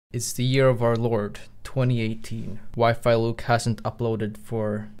It's the year of our Lord, 2018. Wi-Fi Luke hasn't uploaded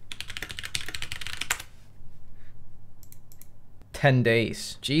for 10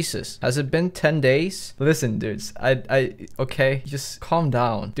 days. Jesus, has it been 10 days? Listen, dudes, okay, just calm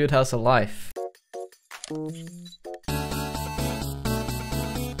down. Dude has a life.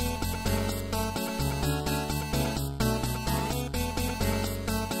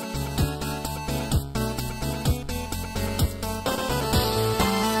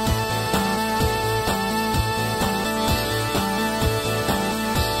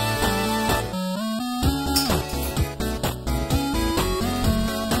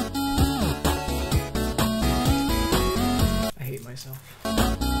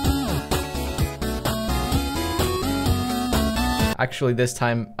 Actually, this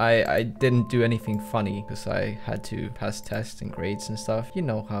time I didn't do anything funny because I had to pass tests and grades and stuff. You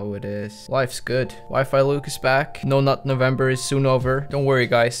know how it is. Life's good. Wi-Fi Luke is back. No Nut November is soon over. Don't worry,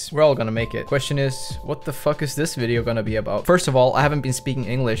 guys. We're all gonna make it. Question is, what the fuck is this video gonna be about? First of all, I haven't been speaking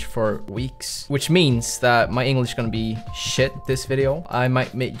English for weeks, which means that my English is gonna be shit this video. I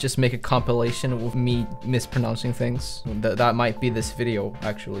might just make a compilation of me mispronouncing things. That might be this video,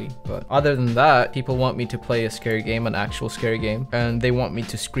 actually. But other than that, people want me to play a scary game, an actual scary game. And they want me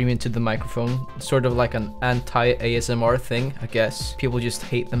to scream into the microphone, sort of like an anti-ASMR thing, I guess. People just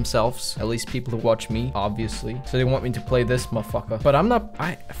hate themselves, at least people who watch me, obviously. So they want me to play this motherfucker. But I'm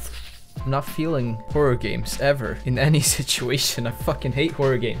not feeling horror games ever in any situation. I fucking hate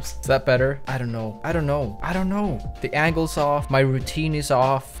horror games. Is that better? I don't know. I don't know. The angle's off, my routine is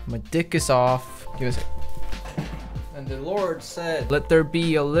off, my dick is off. Give me a sec. And the Lord said, let there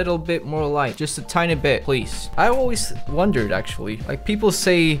be a little bit more light, just a tiny bit, please. I always wondered, actually, like people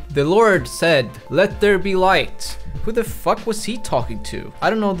say, the Lord said, let there be light. Who the fuck was he talking to? I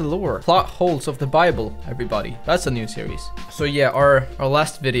don't know the lore. Plot holes of the Bible, everybody. That's a new series. So yeah, our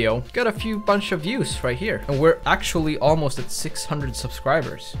last video got a bunch of views right here. And we're actually almost at 600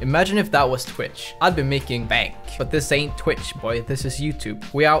 subscribers. Imagine if that was Twitch. I'd be making bank. But this ain't Twitch, boy. This is YouTube.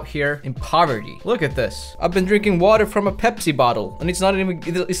 We out here in poverty. Look at this. I've been drinking water from a Pepsi bottle. And it's not even,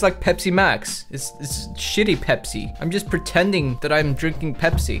 it's like Pepsi Max. It's shitty Pepsi. I'm just pretending that I'm drinking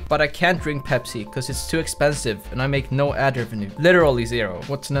Pepsi. But I can't drink Pepsi because it's too expensive. And I make no ad revenue. Literally zero.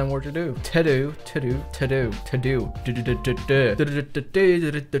 What's then more to do? To do.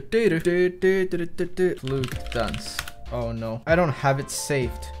 Flute dance. Oh no. I don't have it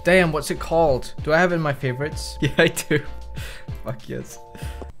saved. Damn, what's it called? Do I have it in my favorites? Yeah, I do. Fuck yes.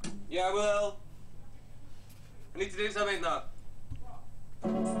 Yeah, I will. I need to do something now.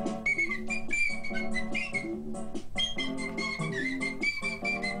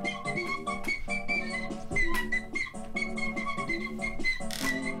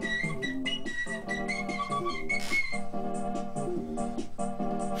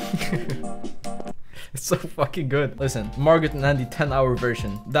 It's so fucking good. Listen, Margaret and Andy 10-hour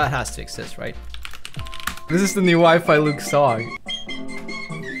version. That has to exist, right? This is the new Wi-Fi Luke song.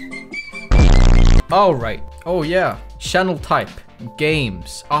 Oh, right. Oh, yeah. Channel type.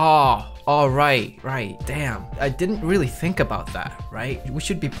 Games. Oh, right. Damn. I didn't really think about that, right? We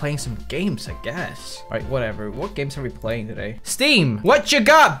should be playing some games, I guess. All right, whatever. What games are we playing today? Steam! What you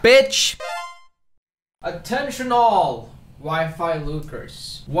got, bitch? Attention all! Wi-Fi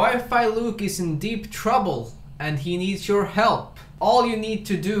Lukers. Wi-Fi Luke is in deep trouble and he needs your help. All you need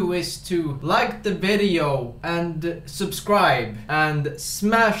to do is to like the video and subscribe and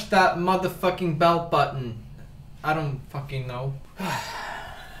smash that motherfucking bell button. I don't fucking know.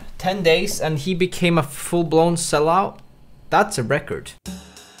 10 days and he became a full-blown sellout? That's a record.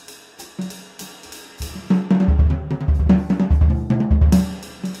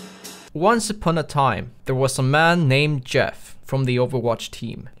 Once upon a time, there was a man named Jeff from the Overwatch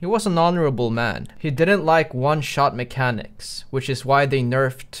team. He was an honorable man. He didn't like one-shot mechanics, which is why they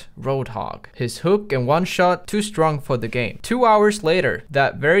nerfed Roadhog. His hook and one-shot too strong for the game. 2 hours later,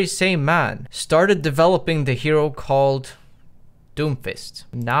 that very same man started developing the hero called Doomfist.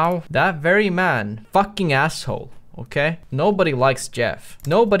 Now, that very man, fucking asshole, okay? Nobody likes Jeff.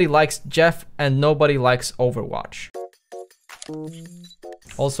 Nobody likes Jeff and nobody likes Overwatch.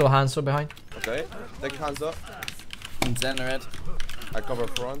 Also Hanzo behind. Okay, take Hanzo. Generate. I cover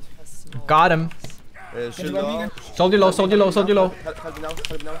front. Got him. Shield low. Soldier low. Help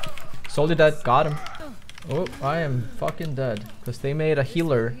me now. Soldier dead. Got him. Oh, I am fucking dead. Because they made a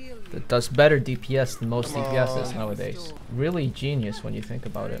healer that does better DPS than most DPSs nowadays. Really genius when you think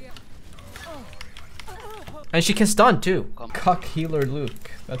about it. And she can stun too. Cuck healer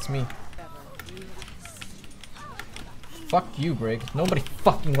Luke. That's me. Fuck you, Brig. Nobody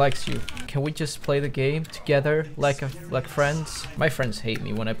fucking likes you. Can we just play the game together like friends? My friends hate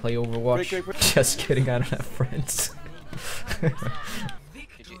me when I play Overwatch. Break. Just kidding, I don't have friends.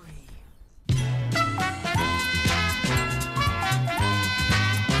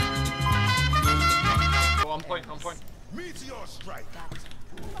 On point. Meteor strike.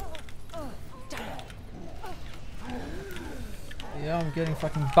 Yeah, I'm getting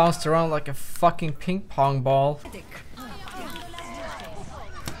fucking bounced around like a fucking ping pong ball.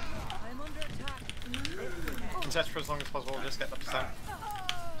 Contest for as long as possible, just get the percent.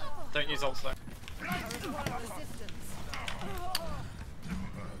 Don't use ults though.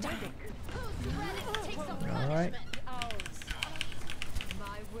 Alright.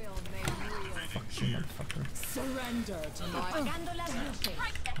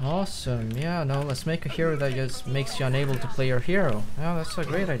 Awesome, yeah, no, let's make a hero that just makes you unable to play your hero. Yeah, that's a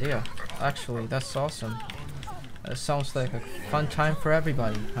great idea. Actually, that's awesome. That sounds like a fun time for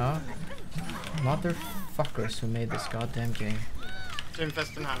everybody, huh? Motherfuckers who made this goddamn game.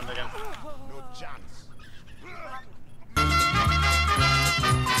 Doomfist in hand again. No chance.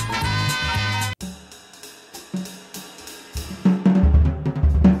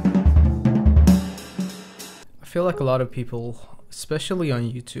 I feel like a lot of people, especially on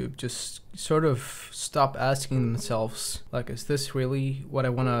YouTube, just sort of stop asking themselves, like, is this really what I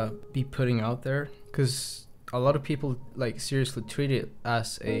want to be putting out there? Because a lot of people, like, seriously treat it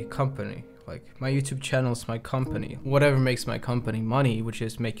as a company. Like, my YouTube channel is my company. Whatever makes my company money, which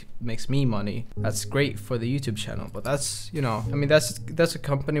is makes me money, that's great for the YouTube channel. But that's, you know, I mean, that's a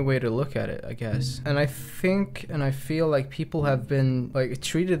company way to look at it, I guess. And I think and I feel like people have been, like,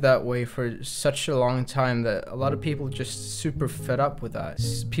 treated that way for such a long time that a lot of people are just super fed up with that.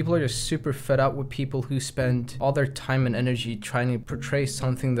 People are just super fed up with people who spend all their time and energy trying to portray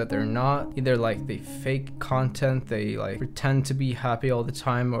something that they're not. Either, like, they fake content, they, like, pretend to be happy all the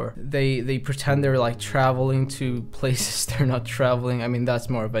time, or they pretend they're, like, traveling to places they're not traveling. I mean, that's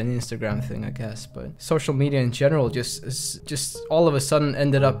more of an Instagram thing, I guess, but social media in general just all of a sudden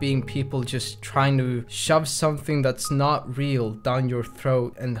ended up being people just trying to shove something that's not real down your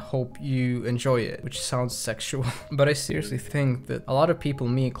throat and hope you enjoy it, which sounds sexual. But I seriously think that a lot of people,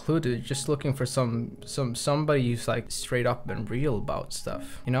 me included, are just looking for somebody who's, like, straight up and real about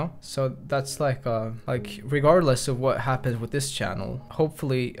stuff, you know? So that's like regardless of what happens with this channel,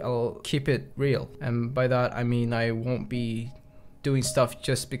 hopefully I'll keep it real. And by that I mean I won't be doing stuff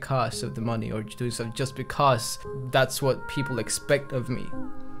just because of the money, or doing stuff just because that's what people expect of me.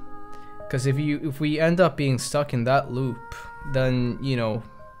 Because if we end up being stuck in that loop, then, you know,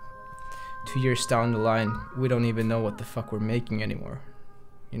 2 years down the line, we don't even know what the fuck we're making anymore,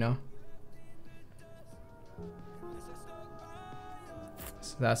 you know?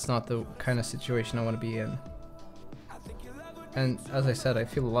 So that's not the kind of situation I want to be in. And as I said, I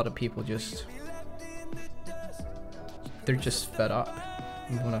feel a lot of people they're just fed up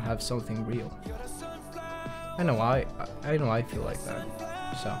and want to have something real. I know I feel like that.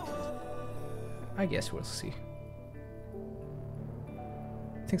 So I guess we'll see.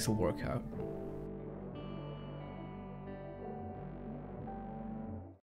 Things will work out.